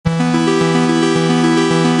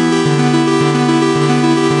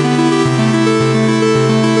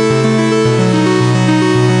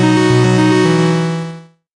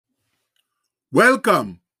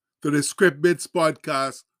Welcome to the Script Bits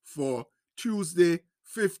podcast for Tuesday,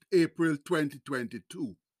 5th April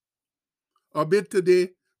 2022. Our bit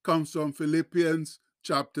today comes from Philippians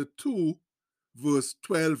chapter 2, verse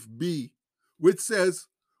 12b, which says,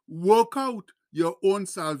 "Work out your own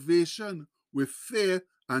salvation with fear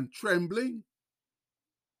and trembling."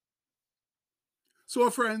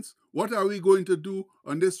 So, friends, what are we going to do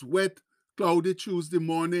on this wet, cloudy Tuesday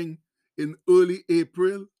morning in early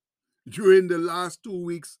April, during the last 2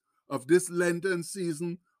 weeks of this Lenten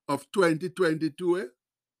season of 2022?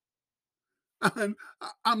 And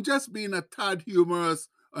I'm just being a tad humorous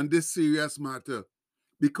on this serious matter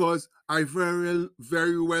because I very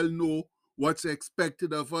well know what's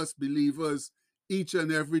expected of us believers each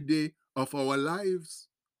and every day of our lives.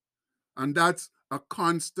 And that's a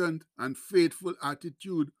constant and faithful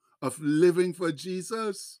attitude of living for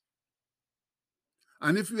Jesus.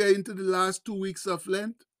 And if we are into the last 2 weeks of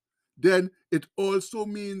Lent, then it also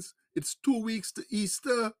means it's 2 weeks to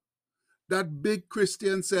Easter, that big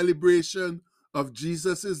Christian celebration of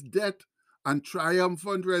Jesus' death and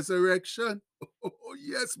triumphant resurrection. Oh,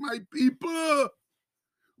 yes, my people.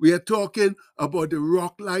 We are talking about the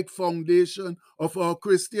rock-like foundation of our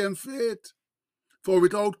Christian faith. For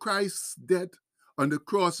without Christ's death on the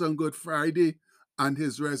cross on Good Friday and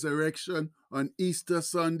his resurrection on Easter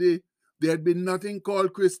Sunday, there had been nothing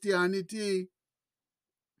called Christianity.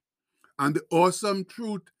 And the awesome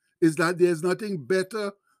truth is that there's nothing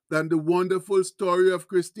better than the wonderful story of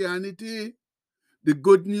Christianity, the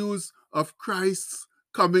good news of Christ's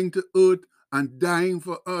coming to earth and dying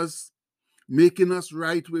for us, making us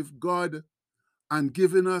right with God, and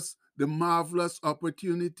giving us the marvelous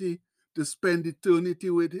opportunity to spend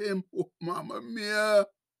eternity with him. Oh, Mamma Mia!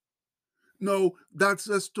 No, that's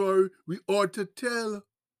a story we ought to tell.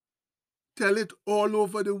 Tell it all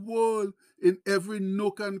over the world, in every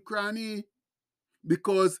nook and cranny,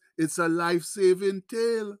 because it's a life-saving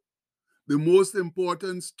tale, the most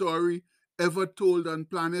important story ever told on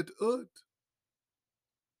planet Earth.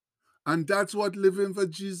 And that's what living for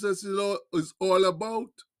Jesus is all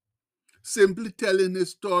about. Simply telling his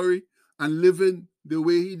story and living the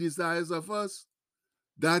way he desires of us.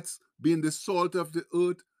 That's being the salt of the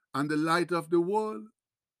earth and the light of the world.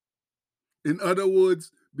 In other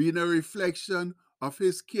words, being a reflection of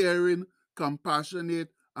his caring,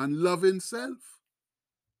 compassionate, and loving self.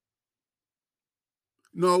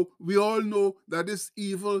 Now, we all know that this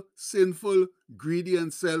evil, sinful, greedy,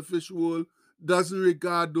 and selfish world doesn't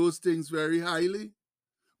regard those things very highly,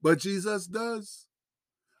 but Jesus does.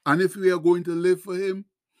 And if we are going to live for him,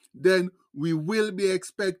 then we will be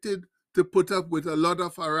expected to put up with a lot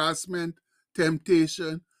of harassment,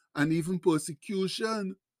 temptation, and even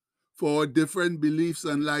persecution for our different beliefs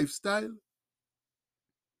and lifestyle.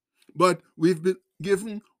 But we've been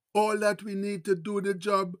given all that we need to do the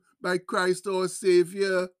job by Christ our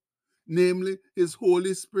Savior, namely his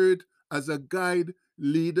Holy Spirit as a guide,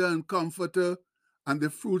 leader, and comforter, and the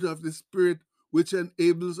fruit of the Spirit, which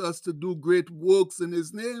enables us to do great works in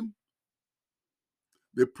his name.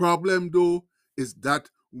 The problem, though, is that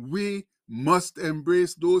we must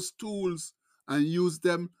embrace those tools and use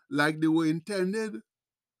them like they were intended,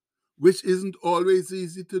 which isn't always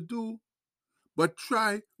easy to do, but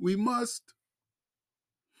try we must.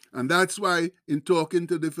 And that's why, in talking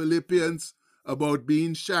to the Philippians about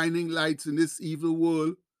being shining lights in this evil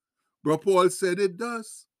world, Brother Paul said it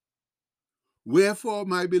does. "Wherefore,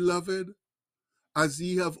 my beloved, as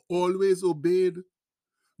ye have always obeyed,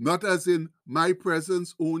 not as in my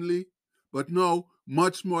presence only, but now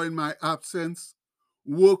much more in my absence,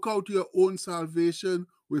 work out your own salvation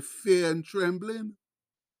with fear and trembling.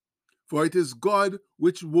 For it is God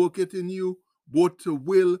which worketh in you both to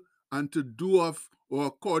will and to do of or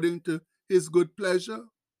according to his good pleasure."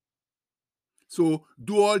 So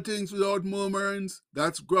do all things without murmurings,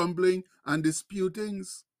 that's grumbling and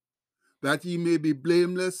disputings, that ye may be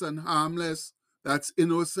blameless and harmless, that's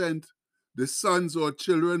innocent, the sons or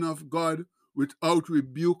children of God, without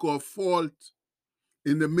rebuke or fault,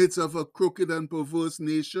 in the midst of a crooked and perverse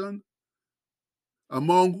nation,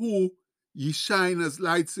 among whom ye shine as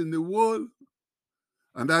lights in the world.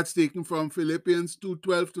 And that's taken from Philippians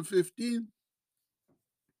 2:12 to 15.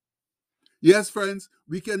 Yes, friends,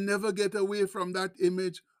 we can never get away from that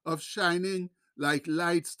image of shining like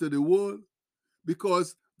lights to the world,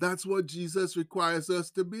 because that's what Jesus requires us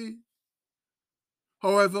to be.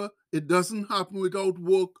 However, it doesn't happen without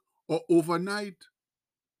work or overnight.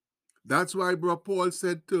 That's why Brother Paul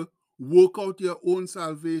said to work out your own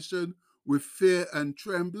salvation with fear and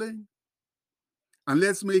trembling. And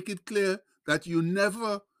let's make it clear that you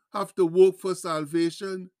never have to work for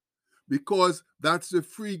salvation, because that's the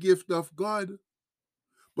free gift of God.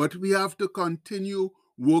 But we have to continue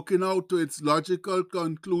working out to its logical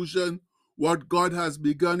conclusion what God has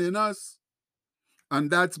begun in us. And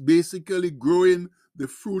that's basically growing the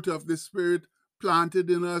fruit of the Spirit planted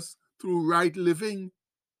in us through right living,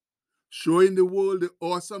 showing the world the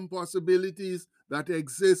awesome possibilities that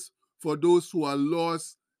exist for those who are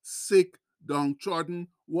lost, sick, downtrodden,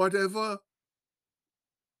 whatever.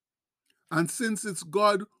 And since it's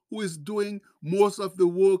God who is doing most of the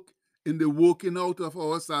work in the working out of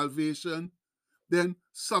our salvation, then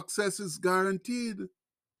success is guaranteed.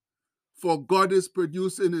 For God is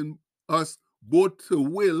producing in us both to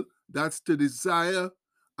will, that's to desire,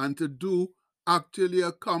 and to do, actually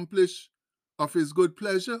accomplish of his good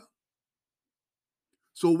pleasure.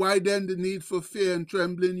 So why then the need for fear and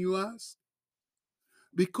trembling, you ask?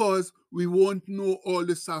 Because we won't know all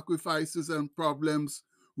the sacrifices and problems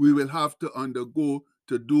we will have to undergo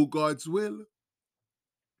to do God's will.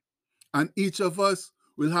 And each of us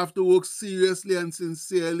will have to work seriously and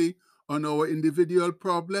sincerely on our individual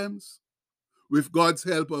problems, with God's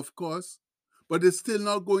help, of course, but it's still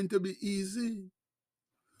not going to be easy.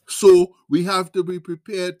 So we have to be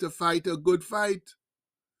prepared to fight a good fight,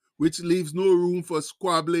 which leaves no room for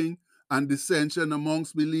squabbling and dissension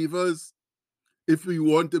amongst believers if we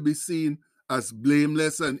want to be seen as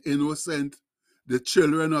blameless and innocent, the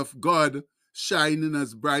children of God shining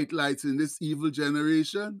as bright lights in this evil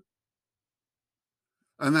generation.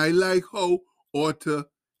 And I like how author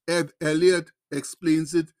Ed Elliott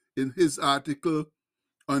explains it in his article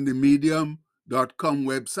on the medium.com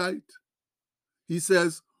website. He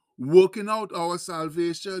says, working out our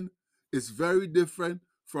salvation is very different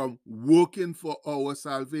from working for our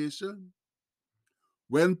salvation.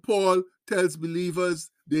 When Paul tells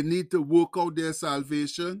believers they need to work out their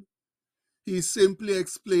salvation, he's simply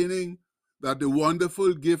explaining that the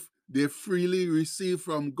wonderful gift they freely receive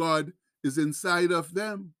from God is inside of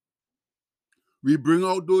them. We bring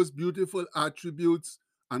out those beautiful attributes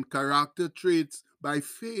and character traits by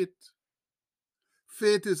faith.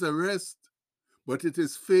 Faith is a rest, but it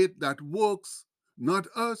is faith that works, not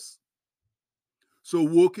us. So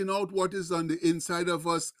working out what is on the inside of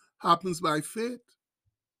us happens by faith.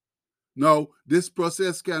 Now, this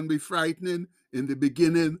process can be frightening in the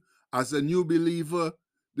beginning as a new believer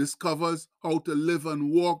discovers how to live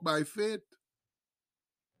and walk by faith.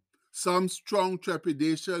 Some strong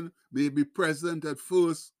trepidation may be present at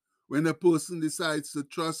first when a person decides to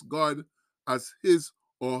trust God as his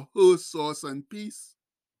or her source and peace.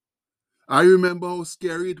 I remember how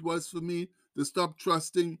scary it was for me to stop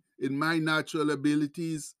trusting in my natural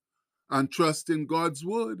abilities and trust in God's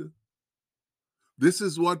word. This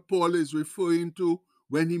is what Paul is referring to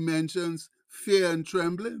when he mentions fear and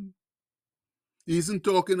trembling. He isn't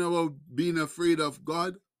talking about being afraid of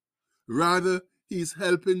God. Rather, he's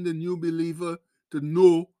helping the new believer to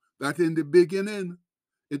know that in the beginning,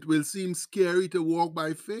 it will seem scary to walk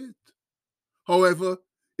by faith. However,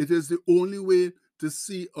 it is the only way to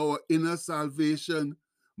see our inner salvation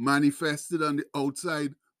manifested on the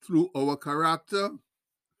outside through our character.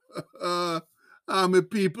 My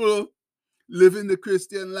people, living the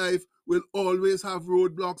Christian life will always have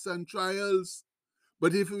roadblocks and trials.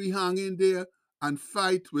 But if we hang in there and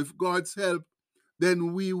fight with God's help,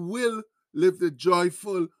 then we will live the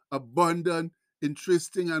joyful, abundant,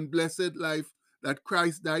 interesting, and blessed life that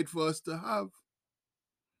Christ died for us to have.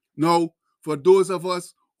 Now, for those of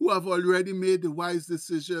us who have already made the wise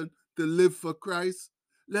decision to live for Christ,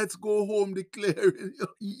 let's go home declaring,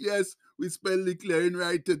 yes, we spell declaring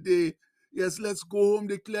right today. Yes, let's go home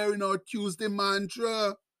declaring our Tuesday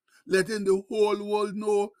mantra, letting the whole world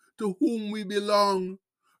know to whom we belong,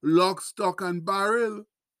 lock, stock, and barrel.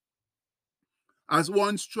 As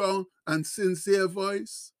one strong and sincere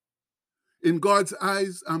voice. In God's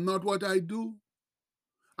eyes, I'm not what I do.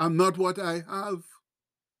 I'm not what I have.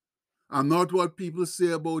 I'm not what people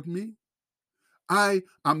say about me. I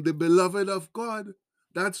am the beloved of God.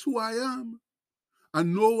 That's who I am.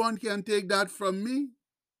 And no one can take that from me.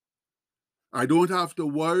 I don't have to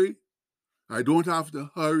worry. I don't have to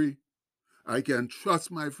hurry. I can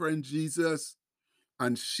trust my friend Jesus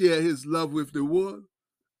and share his love with the world.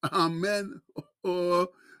 Amen. Oh,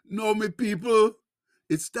 no, my people,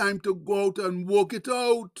 it's time to go out and walk it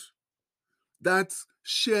out. That's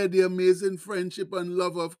share the amazing friendship and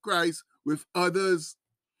love of Christ with others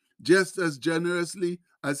just as generously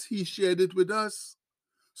as he shared it with us,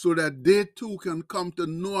 so that they too can come to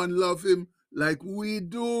know and love him like we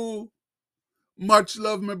do. Much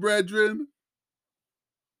love, my brethren.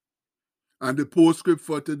 And the postscript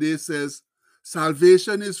for today says,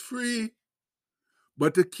 salvation is free,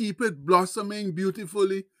 but to keep it blossoming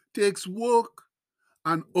beautifully takes work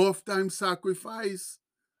and oftentimes sacrifice.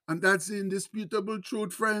 And that's the indisputable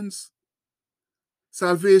truth, friends.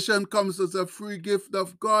 Salvation comes as a free gift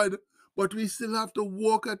of God, but we still have to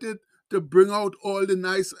work at it to bring out all the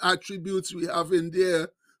nice attributes we have in there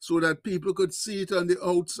so that people could see it on the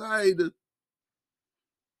outside.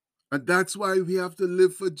 And that's why we have to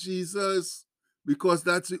live for Jesus, because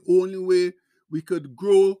that's the only way we could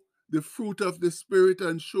grow the fruit of the Spirit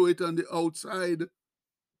and show it on the outside.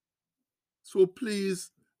 So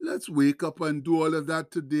please, let's wake up and do all of that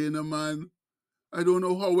today, man. I don't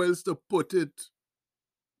know how else to put it,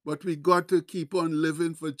 but we got to keep on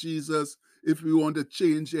living for Jesus if we want to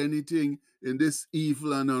change anything in this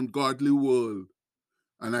evil and ungodly world.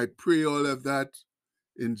 And I pray all of that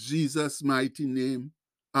in Jesus' mighty name.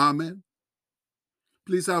 Amen.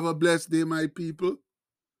 Please have a blessed day, my people.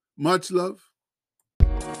 Much love.